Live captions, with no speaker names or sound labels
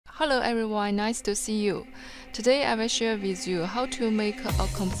Hello everyone, nice to see you. Today I will share with you how to make a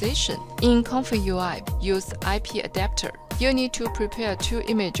composition. In ComfyUI, use IPadapter. You need to prepare two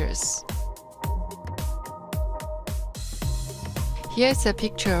images. Here is a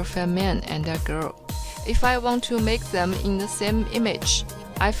picture of a man and a girl. If I want to make them in the same image,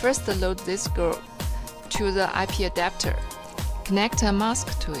 I first load this girl to the IPadapter. Connect a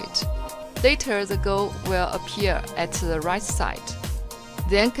mask to it. Later, the girl will appear at the right side.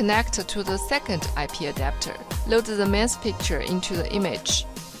 Then connect to the second IPadapter. Load the man's picture into the image.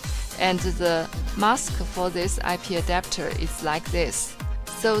 And the mask for this IPadapter is like this.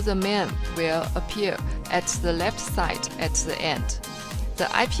 So the man will appear at the left side at the end. The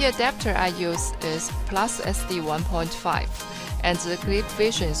IPadapter I use is plus SD 1.5 and the clip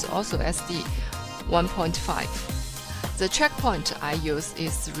vision is also SD 1.5. The checkpoint I use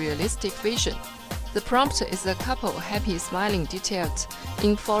is realistic vision. The prompt is a couple happy smiling detailed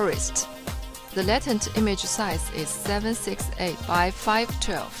in forest. The latent image size is 768 by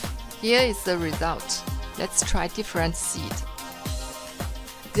 512. Here is the result. Let's try different seed.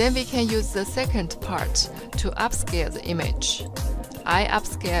 Then we can use the second part to upscale the image. I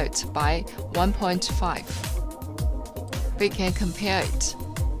upscale it by 1.5. We can compare it.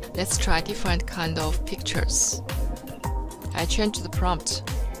 Let's try different kind of pictures. I change the prompt.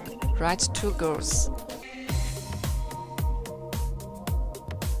 Write two girls.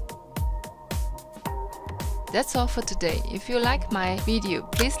 That's all for today. If you like my video,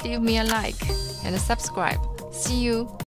 please leave me a like and subscribe. See you!